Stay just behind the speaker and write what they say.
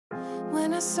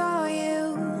When I saw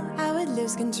you, I would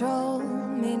lose control.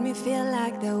 Made me feel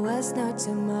like there was no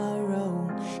tomorrow.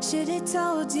 Should've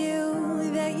told you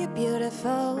that you're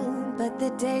beautiful, but the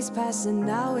days pass and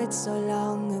now it's so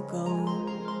long ago.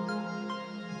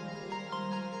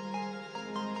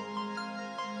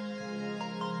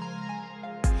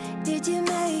 Did you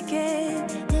make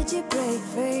it? Did you break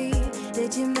free?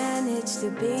 Did you manage to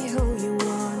be who you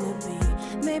wanna be?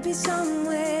 Maybe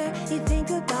somewhere you think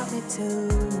about me too.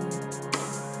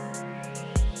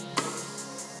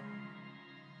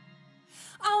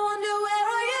 I wonder where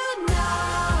are you now?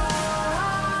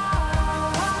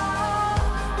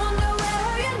 Wonder where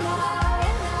are you now?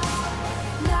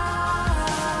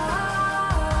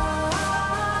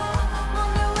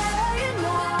 Wonder where are you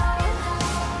now?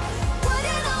 Would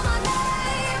you know my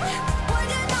name? Would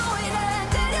you know it and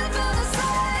did you feel the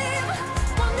same?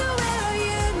 Wonder where are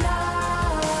you now?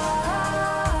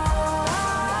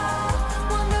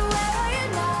 Wonder where are you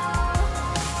now?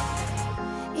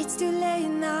 It's too late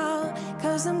now,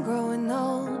 'cause I'm growing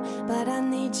old, but I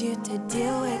need you to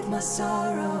deal with my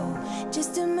sorrow.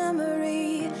 Just a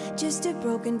memory, just a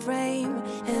broken frame,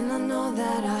 and I know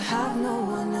that I have no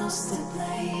one else to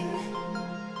blame.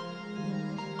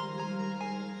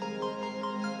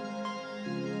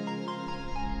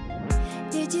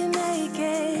 Did you make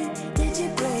it? Did you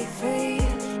break free?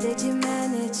 Did you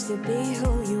manage to be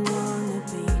who you wanna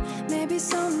be? Maybe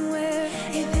somewhere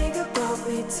you think about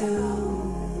me too.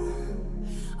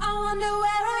 I wonder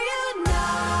where are you now?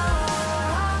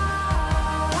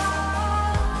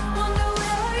 Wonder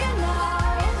where are you now?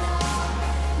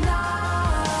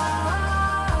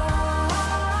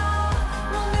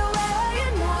 Wonder where are you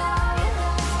now?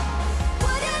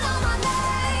 Would you know my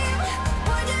name?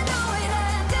 Would you know it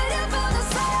and did you feel the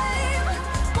same?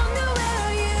 Wonder where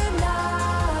are you now?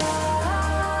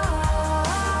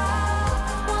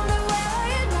 Wonder where are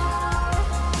you now?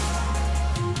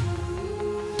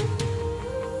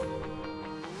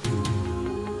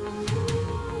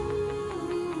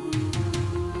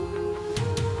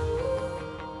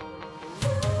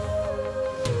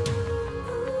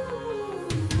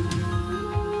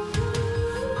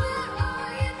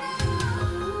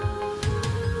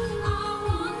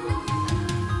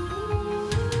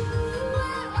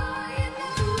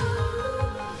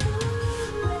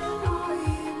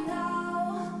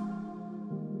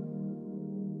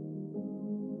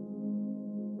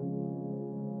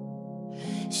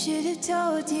 Should've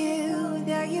told you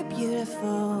that you're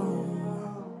beautiful.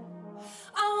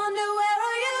 I wonder where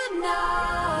are you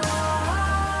now?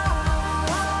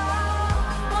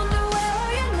 Wonder where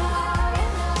are you now?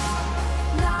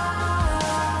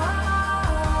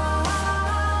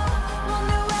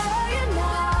 Wonder where are you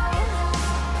now?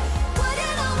 Would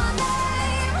you know my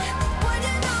name? Would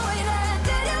you know it and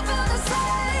did you feel the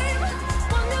same?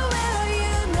 Wonder where are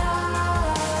you now?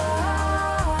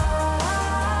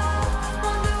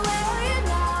 Wonder where are you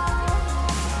now?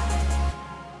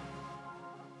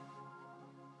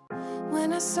 When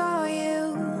I saw you,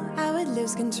 I would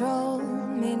lose control.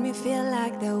 Made me feel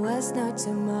like there was no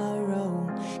tomorrow.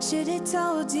 Should've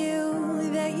told you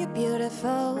that you're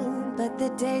beautiful, but the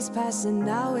days pass and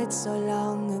now it's so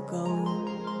long ago.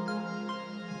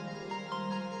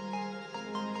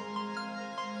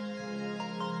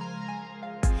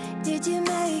 Did you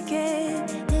make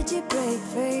it? Did you break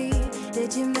free?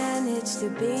 Did you manage to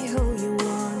be who you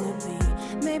wanna be?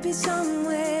 Maybe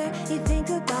somewhere you think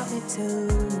about me too.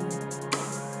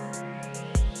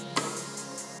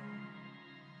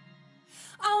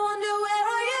 I wonder where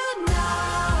are you now?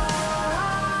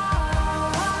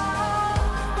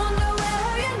 Wonder where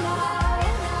are you now?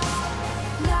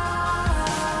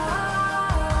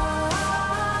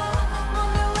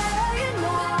 Wonder where are you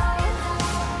now?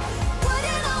 Would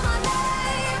you know my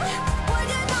name? Would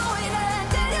you know it and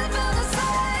did you feel the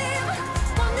same?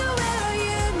 Wonder where are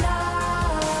you now?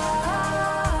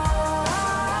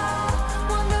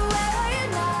 Wonder where are you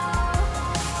now?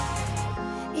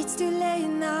 It's too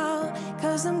late now,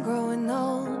 'cause I'm growing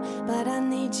old, but I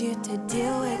need you to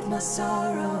deal with my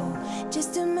sorrow.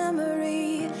 Just a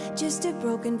memory, just a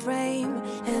broken frame,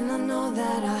 and I know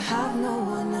that I have no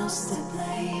one else to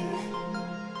blame.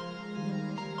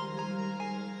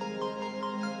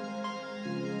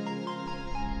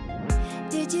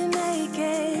 Did you make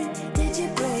it? Did you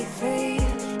break free?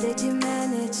 Did you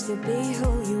manage to be who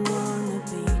you wanna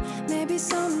be? Maybe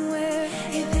somewhere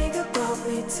you think about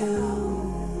me too.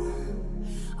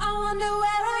 I wonder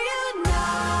where are you now?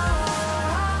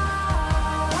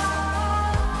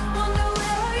 Wonder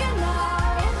where are you now?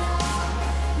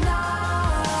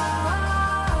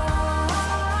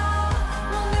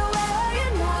 Wonder where are you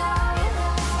now?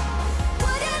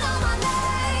 Would you know my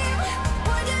name?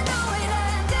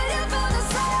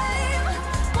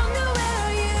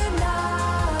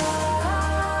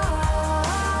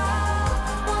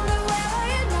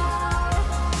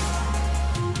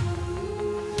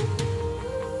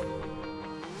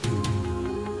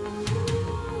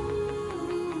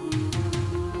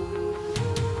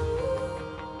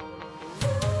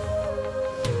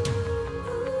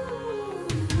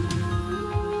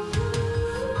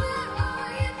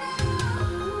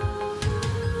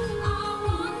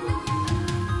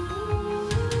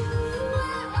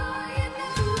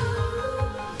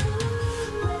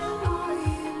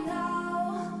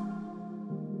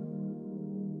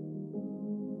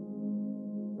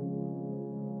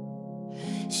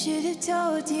 Should've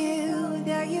told you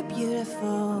that you're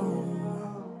beautiful.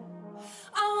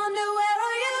 I wonder where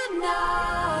are you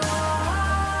now?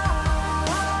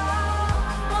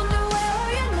 Wonder where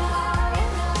are you now?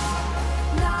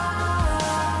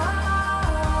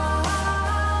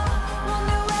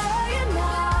 Wonder where are you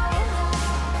now?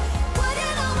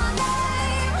 Wouldn't know my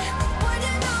name,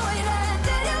 wouldn't know it, and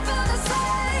did you feel the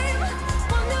same?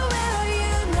 Wonder where are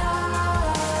you now?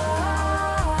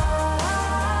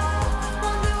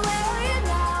 Wonder where are you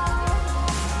now?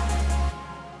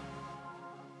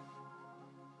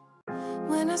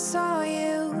 When I saw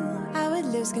you, I would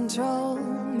lose control.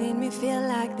 Made me feel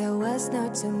like there was no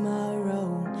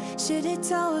tomorrow. Should've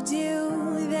told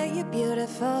you that you're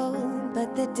beautiful,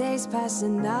 but the days pass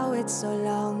and now it's so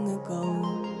long ago.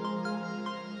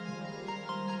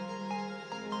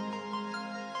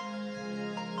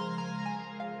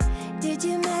 Did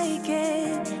you make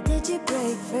it? Did you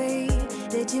break free?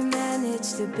 Did you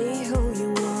manage to be who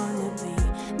you wanna be?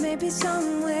 Maybe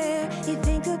somewhere you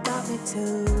think about me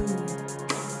too.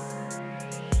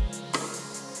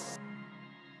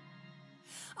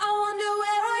 I wonder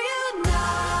where are you now?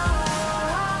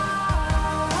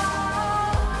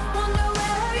 Wonder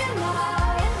where are you now?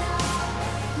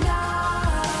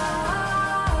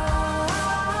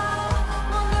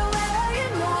 Wonder where are you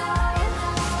now?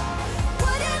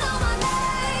 Wouldn't know my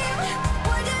name,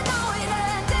 wouldn't know it,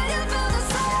 and did you feel the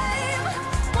same?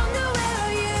 Wonder where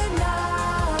are you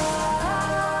now?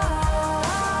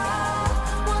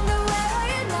 Wonder where are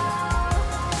you now?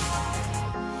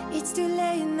 It's too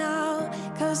late now,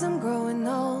 'cause I'm growing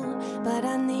old, but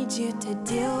I need you to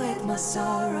deal with my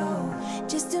sorrow.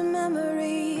 Just a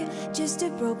memory, just a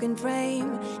broken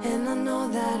frame, and I know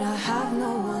that I have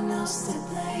no one else to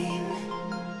blame.